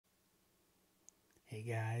Hey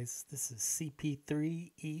guys, this is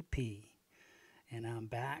CP3EP, and I'm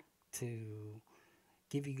back to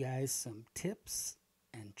give you guys some tips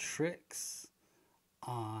and tricks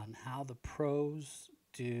on how the pros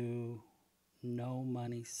do no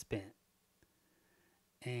money spent.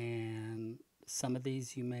 And some of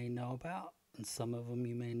these you may know about, and some of them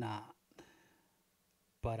you may not.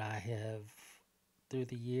 But I have, through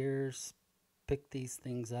the years, picked these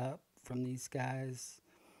things up from these guys,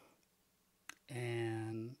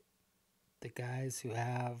 and the guys who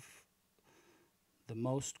have the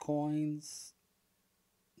most coins,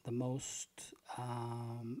 the most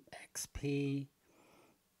XP,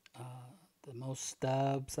 uh, the most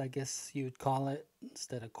stubs, I guess you would call it,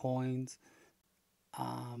 instead of coins.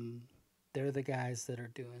 Um, they're the guys that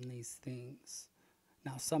are doing these things.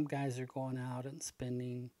 Now, some guys are going out and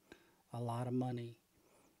spending a lot of money,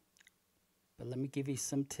 but let me give you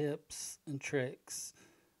some tips and tricks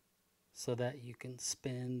so that you can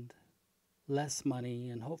spend less money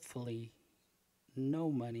and hopefully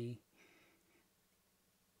no money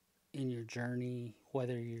in your journey,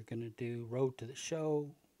 whether you're going to do Road to the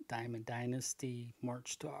Show, Diamond Dynasty,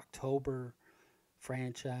 March to October,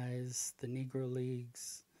 franchise, the Negro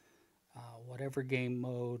Leagues, whatever game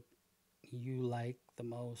mode you like the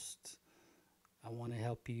most. I want to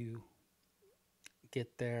help you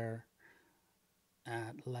get there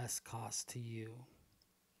at less cost to you.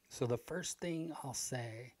 So the first thing I'll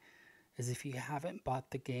say is if you haven't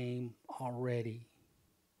bought the game already,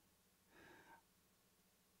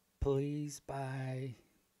 please buy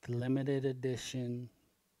the limited edition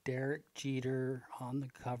Derek Jeter on the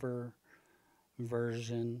cover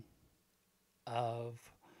version of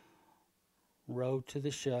Road to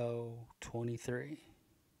the Show 23.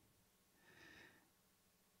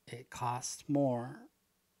 It costs more.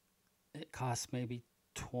 It costs maybe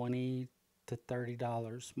 $20 to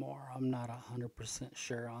 $30 more. I'm not 100%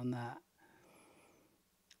 sure on that.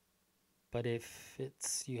 But if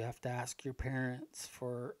it's, you have to ask your parents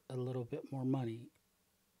for a little bit more money,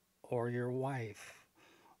 or your wife,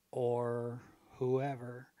 or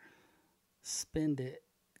whoever, spend it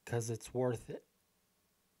because it's worth it.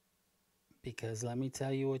 Because let me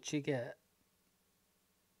tell you what you get,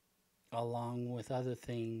 along with other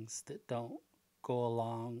things that don't go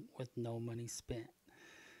along with no money spent.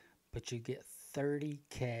 But you get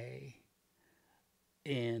 30K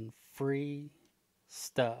in free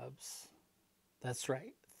stubs. That's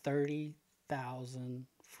right, 30,000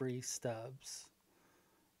 free stubs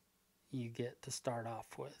you get to start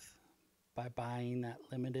off with by buying that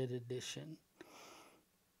limited edition.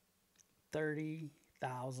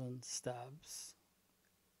 30,000 stubs.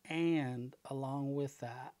 And along with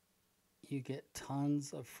that, you get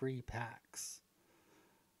tons of free packs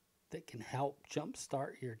that can help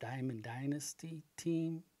jumpstart your Diamond Dynasty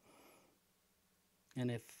team. And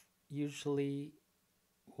if usually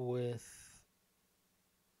with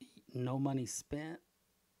no money spent,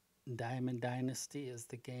 Diamond Dynasty is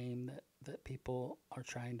the game that people are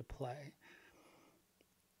trying to play.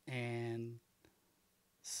 And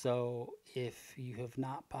so if you have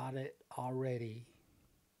not bought it already,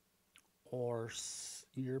 or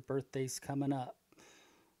your birthday's coming up,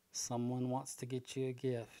 someone wants to get you a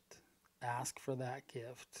gift, ask for that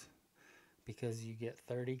gift, because you get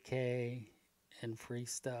 30K in free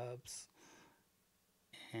stubs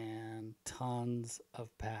and tons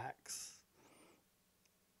of packs.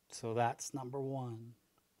 So that's number one.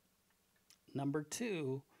 Number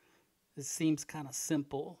two, it seems kind of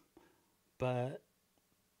simple, but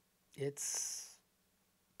it's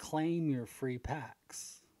claim your free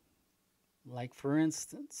packs. Like, for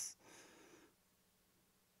instance,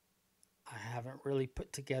 I haven't really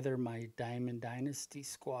put together my Diamond Dynasty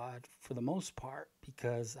squad for the most part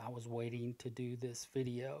because I was waiting to do this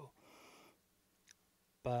video.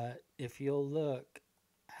 But if you'll look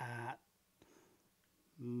at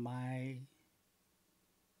my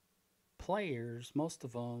players, most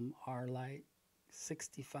of them are like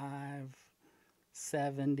 65,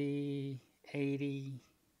 70, 80,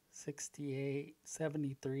 68,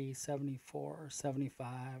 73, 74,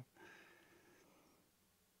 75.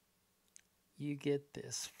 You get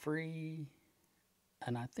this free,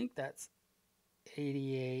 and I think that's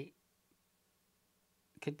 88,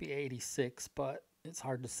 could be 86, but it's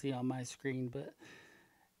hard to see on my screen. But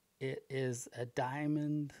it is a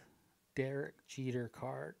diamond Derek Jeter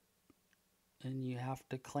card, and you have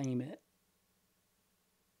to claim it.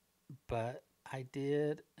 But I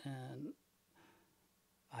did, and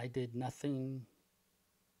I did nothing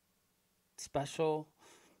special,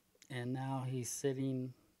 and now he's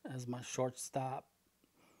sitting as my shortstop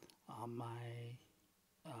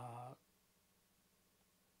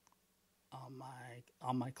on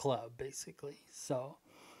my club, basically. So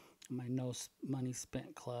my no money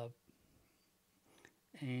spent club.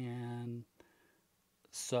 And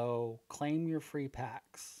so claim your free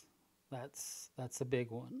packs. That's a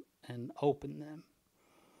big one, and open them.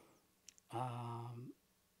 Um,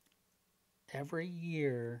 every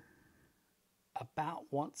year, about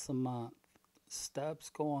once a month, stubs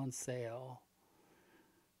go on sale,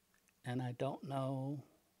 and I don't know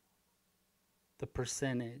the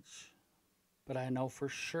percentage, but I know for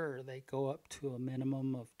sure they go up to a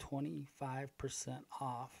minimum of 25%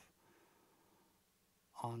 off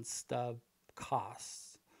on stub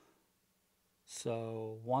costs.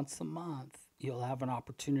 So once a month, you'll have an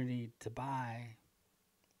opportunity to buy.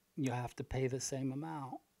 You'll have to pay the same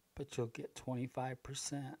amount, but you'll get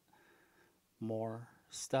 25% more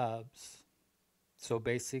stubs. So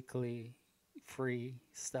basically, free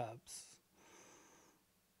stubs.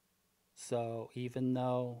 So even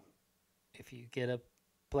though if you get a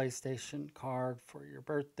PlayStation card for your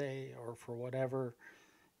birthday or for whatever,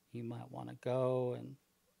 you might want to go and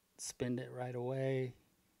spend it right away.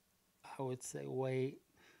 I would say wait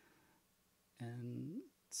and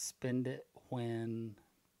spend it when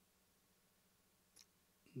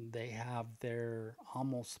they have their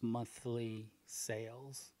almost monthly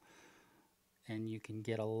sales, and you can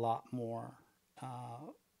get a lot more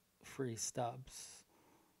free stubs.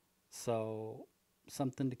 So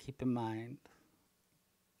something to keep in mind.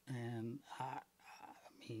 And I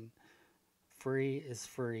mean, free is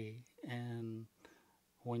free, and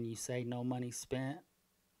when you say no money spent,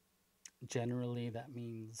 generally that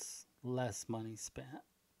means less money spent,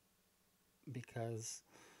 because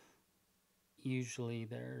usually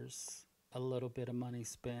there's a little bit of money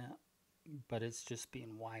spent, but it's just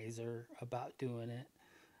being wiser about doing it.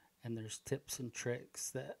 And there's tips and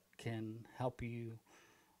tricks that can help you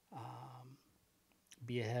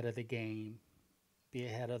be ahead of the game, be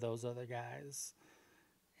ahead of those other guys,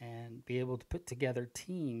 and be able to put together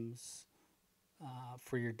teams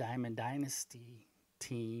for your Diamond Dynasty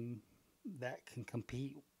team that can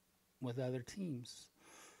compete with other teams,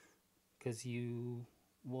 because you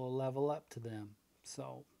will level up to them.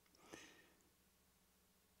 So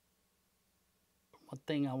one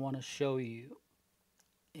thing I want to show you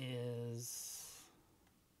is,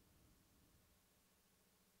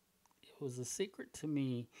 it was a secret to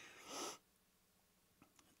me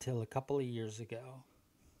till a couple of years ago,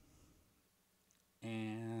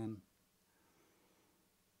 and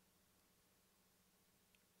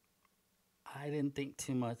I didn't think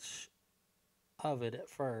too much of it at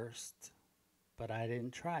first, but I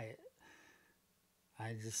didn't try it.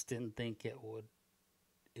 I just didn't think it would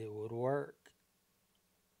work.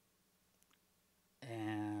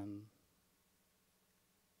 And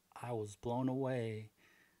I was blown away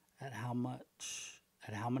at how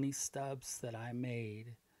many stubs that I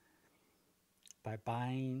made by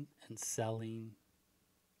buying and selling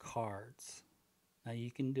cards. Now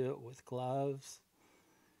you can do it with gloves.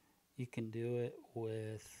 You can do it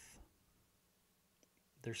with,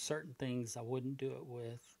 there's certain things I wouldn't do it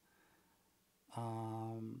with.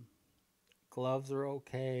 Gloves are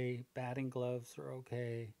okay. Batting gloves are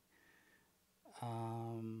okay.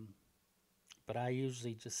 But I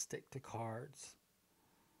usually just stick to cards.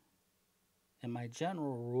 And my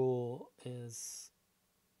general rule is,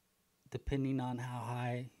 depending on how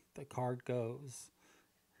high the card goes,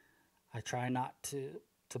 I try not to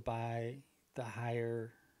buy the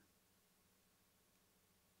higher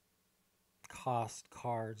cost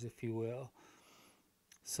cards, if you will.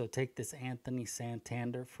 So take this Anthony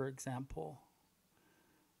Santander, for example.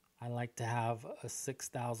 I like to have a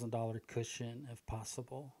 $6,000 cushion if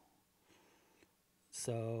possible.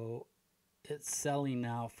 So it's selling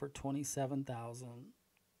now for $27,000,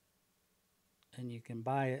 and you can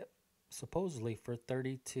buy it supposedly for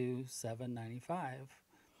 $32,795.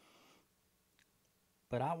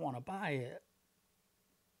 But I want to buy it.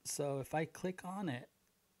 So if I click on it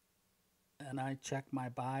and I check my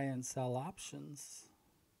buy and sell options,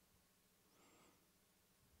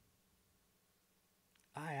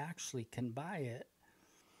 I actually can buy it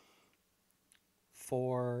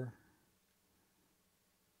for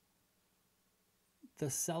the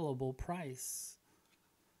sellable price.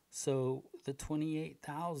 So the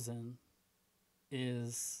 $28,000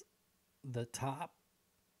 is the top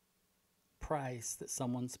price that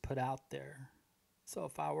someone's put out there. So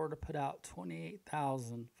if I were to put out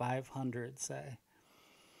 $28,500, say,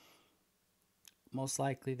 most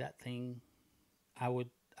likely that thing, I would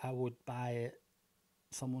buy it.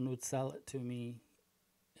 Someone would sell it to me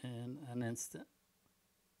in an instant.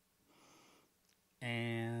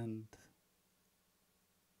 And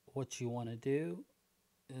what you want to do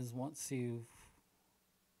is once you've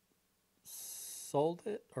sold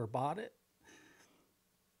it or bought it,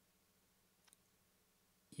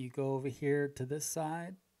 you go over here to this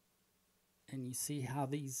side and you see how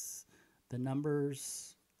the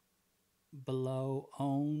numbers below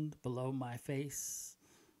owned, below my face,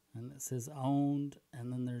 and it says owned,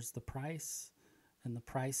 and then there's the price, and the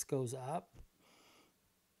price goes up.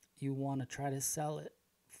 You want to try to sell it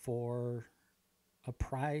for a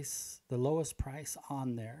price, the lowest price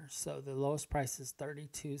on there. So the lowest price is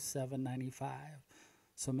 $32,795.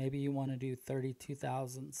 So maybe you want to do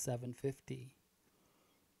 $32,750.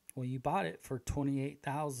 Well, you bought it for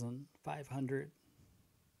 $28,500.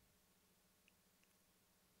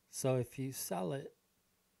 So if you sell it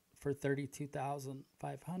for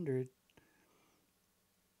 $32,500,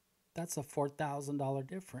 that's a $4,000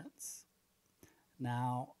 difference.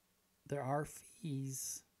 Now, there are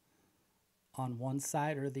fees on one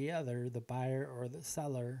side or the other. The buyer or the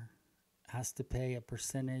seller has to pay a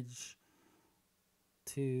percentage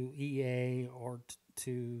to EA or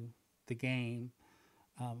to the game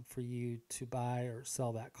for you to buy or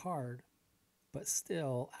sell that card. But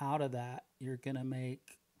still, out of that, you're going to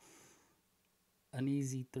make an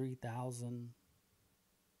easy 3,000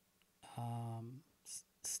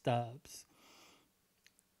 stubs.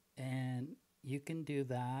 And you can do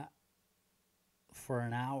that for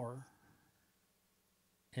an hour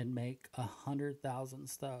and make 100,000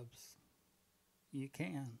 stubs. You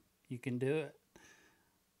can do it.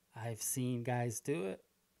 I've seen guys do it.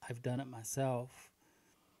 I've done it myself.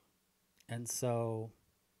 And so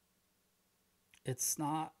it's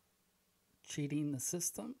not cheating the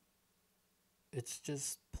system. It's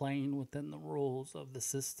just playing within the rules of the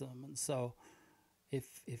system. And so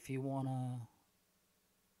if you want to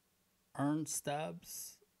earn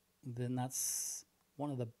stubs, then that's one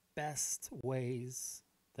of the best ways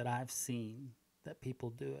that I've seen that people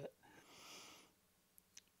do it.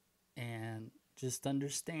 And just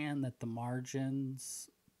understand that the margins,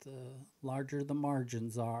 the larger the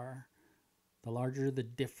margins are, the larger the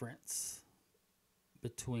difference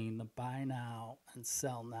between the buy now and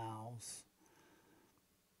sell nows.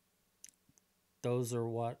 Those are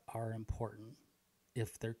what are important.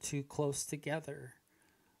 If they're too close together,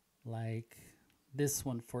 like this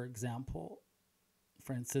one, for example,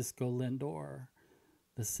 Francisco Lindor,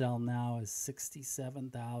 the sell now is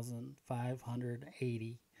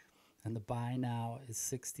 $67,580 and the buy now is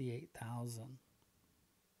 $68,000.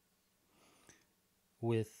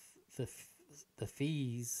 With the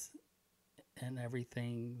fees and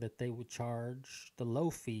everything that they would charge, the low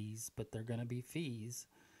fees, but they're going to be fees,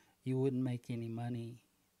 you wouldn't make any money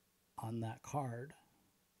on that card.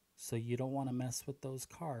 So you don't want to mess with those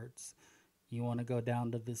cards. You want to go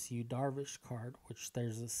down to this Yu Darvish card, which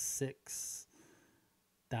there's a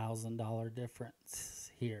 $6,000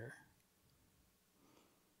 difference here.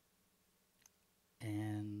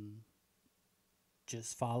 And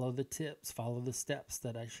just follow the tips, follow the steps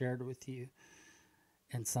that I shared with you.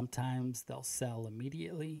 And sometimes they'll sell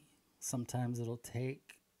immediately. Sometimes it'll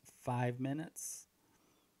take 5 minutes.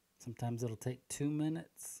 Sometimes it'll take 2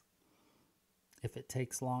 minutes. If it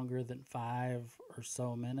takes longer than 5 or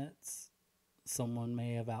so minutes, someone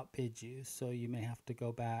may have outbid you. So you may have to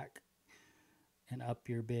go back and up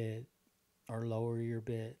your bid or lower your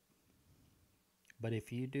bid. But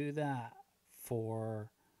if you do that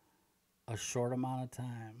for a short amount of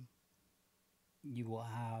time, you will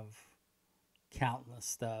have countless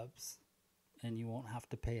stubs and you won't have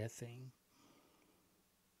to pay a thing.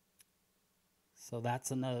 So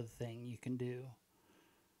that's another thing you can do.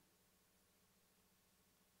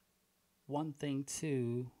 One thing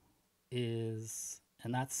too is,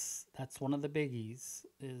 and that's one of the biggies,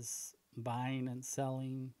 is buying and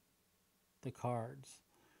selling the cards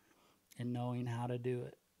and knowing how to do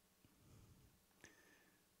it.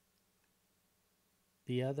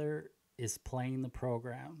 The other is playing the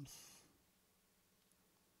programs.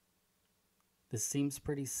 This seems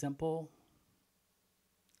pretty simple,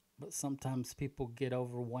 but sometimes people get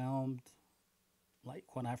overwhelmed.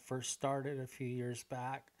 Like when I first started a few years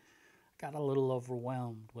back, I got a little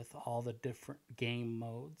overwhelmed with all the different game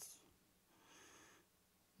modes.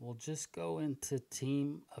 We'll just go into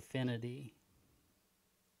Team Affinity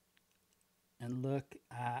and look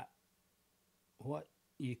at what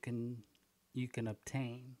you can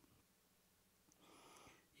obtain.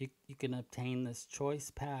 You can obtain this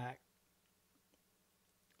choice pack,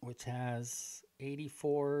 which has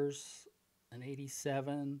 84s, an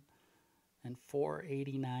 87, and 4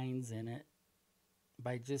 89s in it,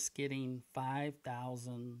 by just getting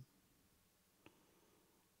 5,000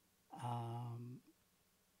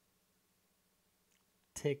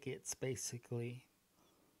 tickets, basically.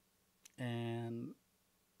 And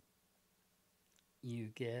you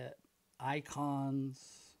get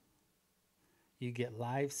icons, you get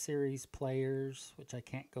live series players, which I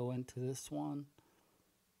can't go into this one.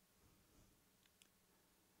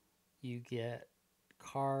 You get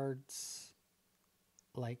cards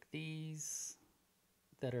like these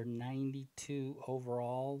that are 92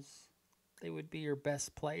 overalls. They would be your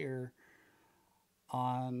best player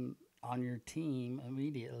on your team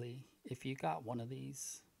immediately if you got one of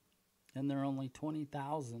these. And they're only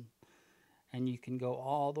 20,000. And you can go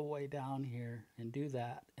all the way down here and do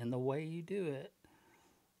that. And the way you do it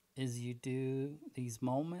is you do these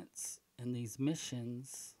moments and these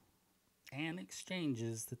missions and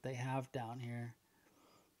exchanges that they have down here.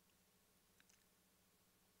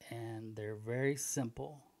 And they're very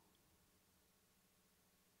simple.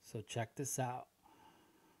 So check this out.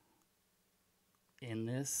 In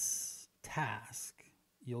this task,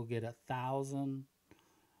 you'll get 1,000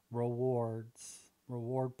 reward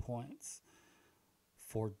points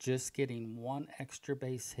for just getting one extra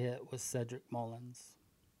base hit with Cedric Mullins.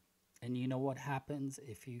 And you know what happens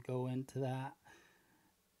if you go into that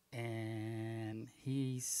and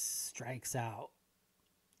he strikes out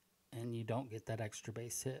and you don't get that extra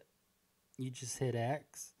base hit? You just hit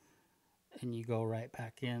X and you go right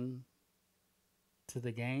back in to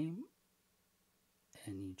the game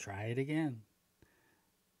and you try it again.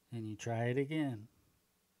 And you try it again.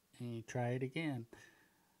 And you try it again.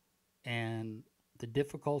 And the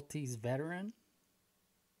difficulty's veteran.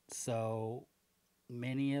 So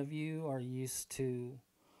many of you are used to,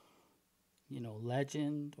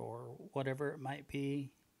 legend or whatever it might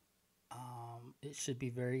be. It should be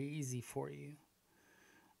very easy for you.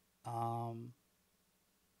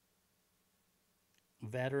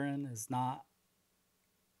 Veteran is not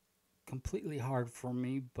completely hard for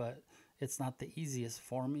me, but it's not the easiest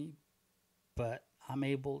for me. But I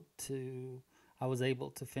was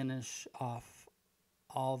able to finish off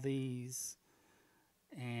all these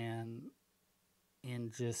and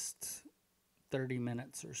in just 30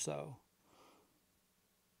 minutes or so.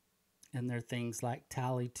 And there are things like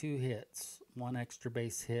tally 2 hits, 1 extra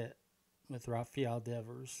base hit with Rafael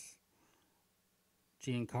Devers.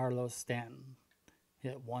 Giancarlo Stanton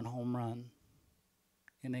hit 1 home run.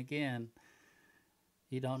 And again,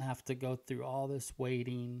 you don't have to go through all this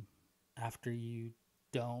waiting after you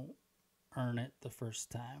don't earn it the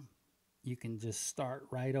first time. You can just start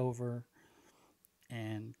right over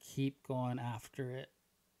and keep going after it,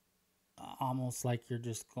 almost like you're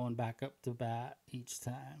just going back up to bat each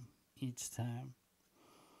time.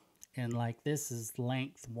 And like this is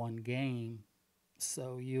length 1 game,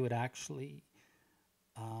 so you would actually,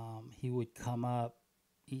 he would come up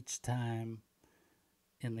each time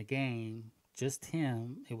in the game, just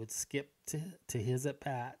him. It would skip to his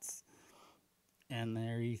at-bats, and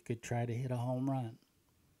there you could try to hit a home run.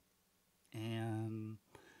 And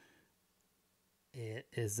it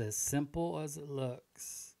is as simple as it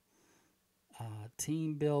looks.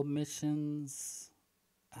 Team build missions.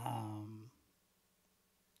 A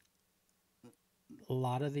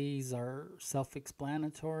lot of these are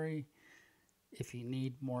self-explanatory. If you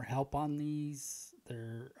need more help on these,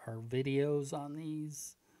 there are videos on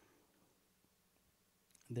these.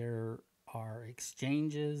 There are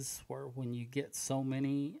exchanges where when you get so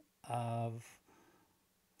many of,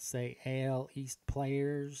 say, AL East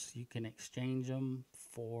players, you can exchange them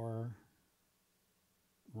for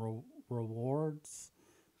rewards,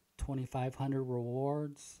 2,500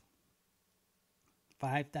 rewards,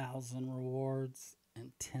 5,000 rewards,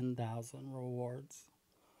 and 10,000 rewards.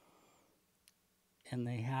 And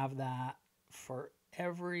they have that for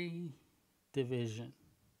every division.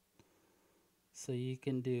 So you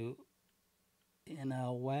can do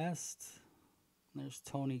NL West. There's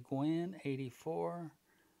Tony Gwynn, 84.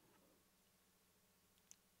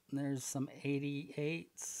 There's some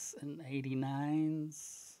 88s and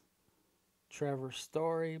 89s. Trevor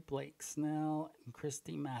Story, Blake Snell, and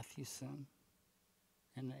Christy Mathewson.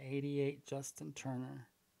 And the 88 Justin Turner.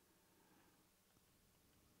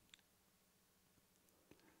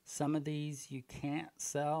 Some of these you can't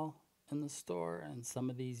sell in the store, and some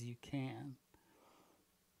of these you can.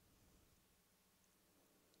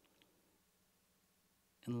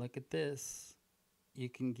 And look at this. You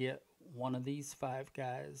can get one of these 5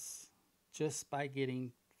 guys just by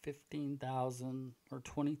getting 15,000 or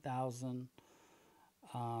 20,000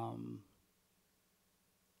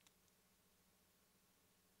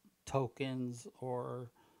 tokens,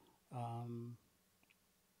 or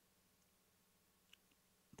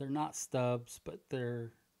they're not stubs, but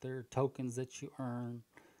they're tokens that you earn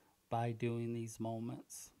by doing these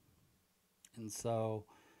moments. And so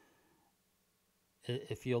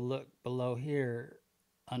If you'll look below here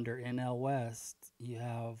under NL West, you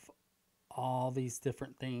have all these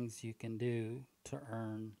different things you can do to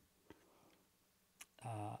earn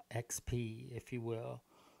XP, if you will,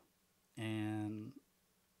 and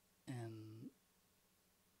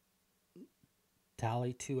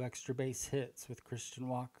tally 2 extra base hits with Christian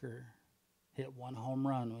Walker, hit 1 home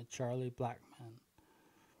run with Charlie Blackmon,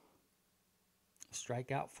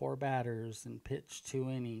 strike out 4 batters and pitch 2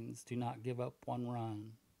 innings, do not give up 1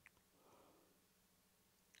 run,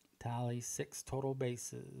 tally 6 total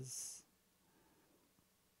bases,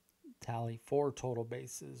 tally 4 total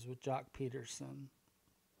bases with Jock Peterson,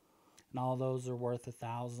 and all those are worth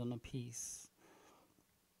 1,000 apiece.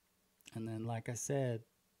 And then, like I said,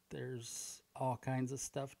 there's all kinds of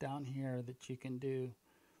stuff down here that you can do.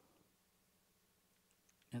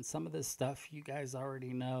 And some of this stuff you guys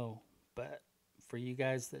already know, but for you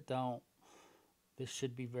guys that don't, this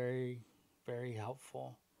should be very, very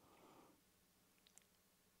helpful.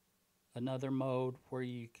 Another mode where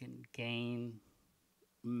you can gain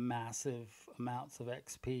massive amounts of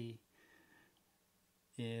XP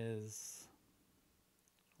is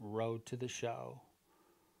Road to the Show.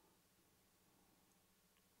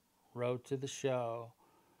 Road to the Show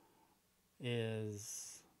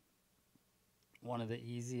is one of the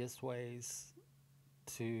easiest ways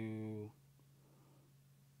to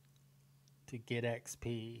get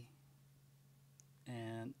XP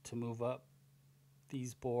and to move up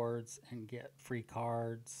these boards and get free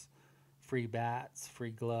cards, free bats,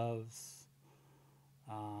 free gloves,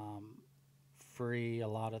 free a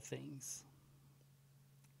lot of things.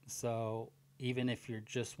 So even if you're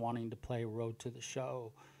just wanting to play Road to the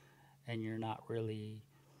Show and you're not really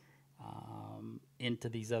into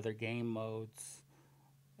these other game modes,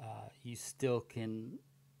 you still can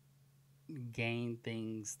gain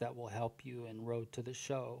things that will help you in Road to the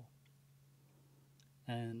Show.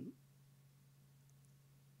 And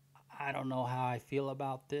I don't know how I feel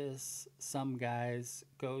about this. Some guys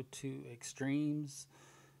go to extremes,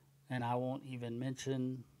 and I won't even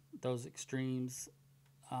mention those extremes,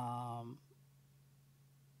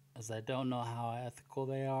 as I don't know how ethical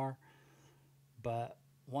they are. But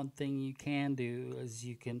one thing you can do is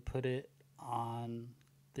you can put it on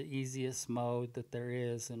the easiest mode that there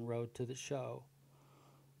is in Road to the Show.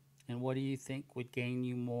 And what do you think would gain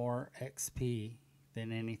you more XP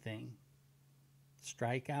than anything?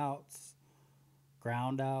 Strikeouts,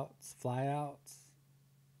 groundouts, flyouts?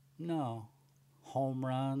 No. Home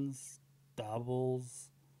runs, doubles,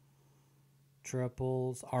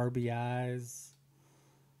 triples, RBIs.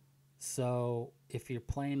 So if you're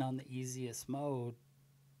playing on the easiest mode,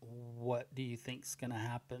 what do you think's going to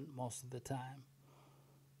happen most of the time?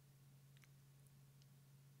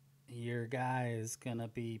 Your guy is going to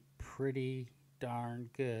be pretty darn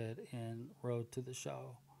good in Road to the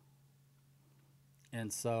Show.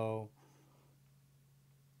 And so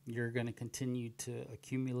you're going to continue to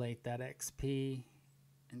accumulate that XP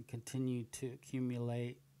and continue to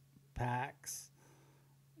accumulate packs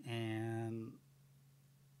and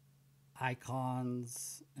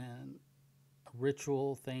icons and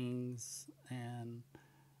ritual things and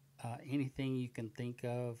anything you can think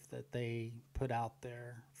of that they put out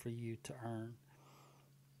there for you to earn.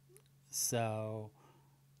 So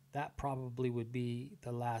that probably would be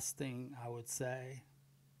the last thing I would say.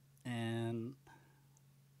 And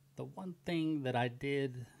the one thing that I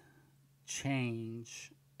did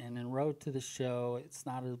change, and in Road to the Show, it's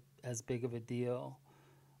not as big of a deal,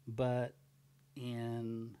 but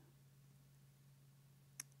in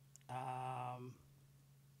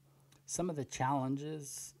some of the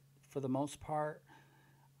challenges, for the most part,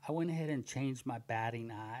 I went ahead and changed my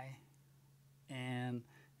batting eye. And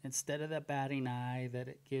instead of the batting eye that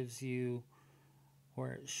it gives you,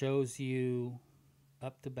 where it shows you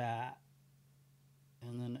up to bat,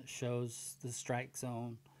 and then it shows the strike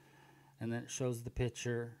zone, and then it shows the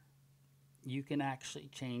pitcher, you can actually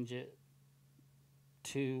change it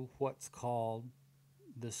to what's called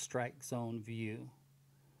the strike zone view.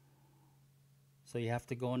 So you have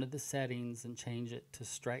to go into the settings and change it to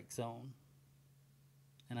strike zone.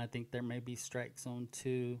 And I think there may be strike zone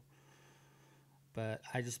 2, but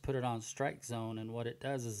I just put it on strike zone, and what it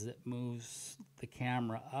does is it moves the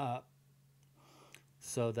camera up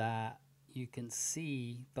so that you can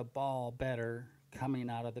see the ball better coming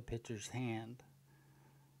out of the pitcher's hand.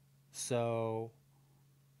 So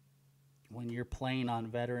when you're playing on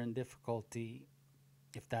veteran difficulty,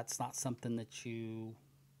 if that's not something that you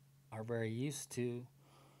are very used to,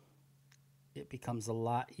 it becomes a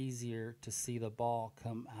lot easier to see the ball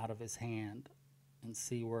come out of his hand and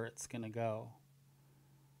see where it's going to go.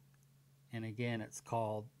 And again, it's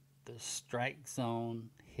called the strike zone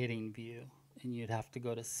hitting view, and you'd have to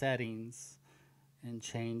go to settings and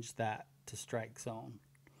change that to strike zone.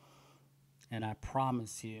 And I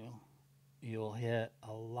promise you, you'll hit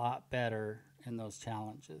a lot better in those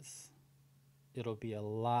challenges. It'll be a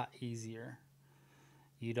lot easier.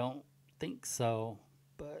 You don't think so,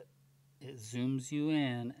 but it zooms you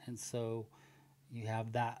in, and so you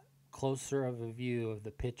have that closer of a view of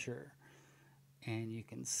the pitcher, and you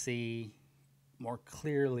can see more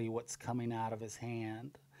clearly what's coming out of his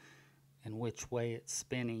hand and which way it's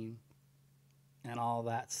spinning and all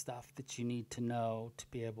that stuff that you need to know to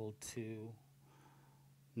be able to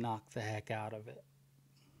knock the heck out of it.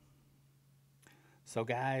 So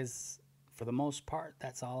guys, for the most part,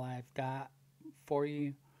 that's all I've got for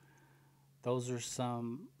you. Those are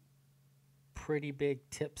some pretty big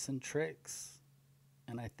tips and tricks,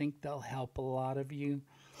 and I think they'll help a lot of you,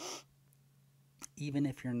 even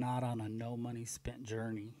if you're not on a no money spent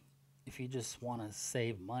journey. If you just want to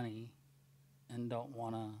save money and don't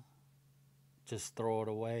want to just throw it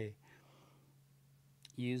away,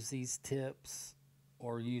 use these tips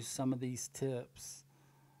or use some of these tips,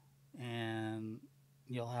 and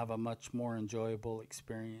you'll have a much more enjoyable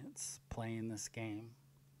experience playing this game.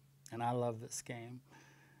 And I love this game,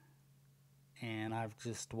 and I've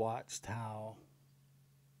just watched how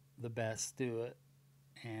the best do it,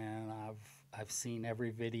 and I've seen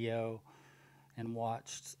every video and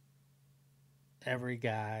watched every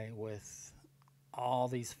guy with all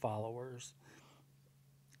these followers,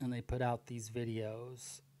 and they put out these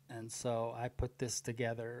videos. And so I put this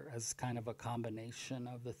together as kind of a combination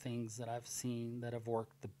of the things that I've seen that have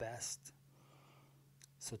worked the best.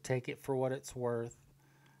 So take it for what it's worth,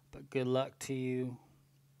 but good luck to you.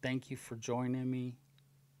 Thank you for joining me.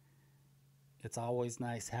 It's always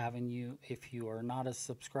nice having you. If you are not a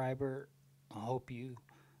subscriber, I hope you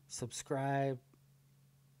subscribe.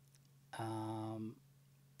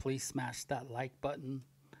 Please smash that like button.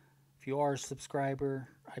 If you are a subscriber,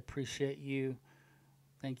 I appreciate you.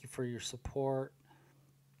 Thank you for your support,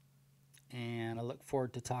 and I look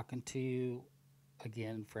forward to talking to you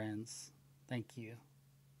again, friends. Thank you.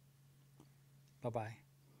 Bye-bye.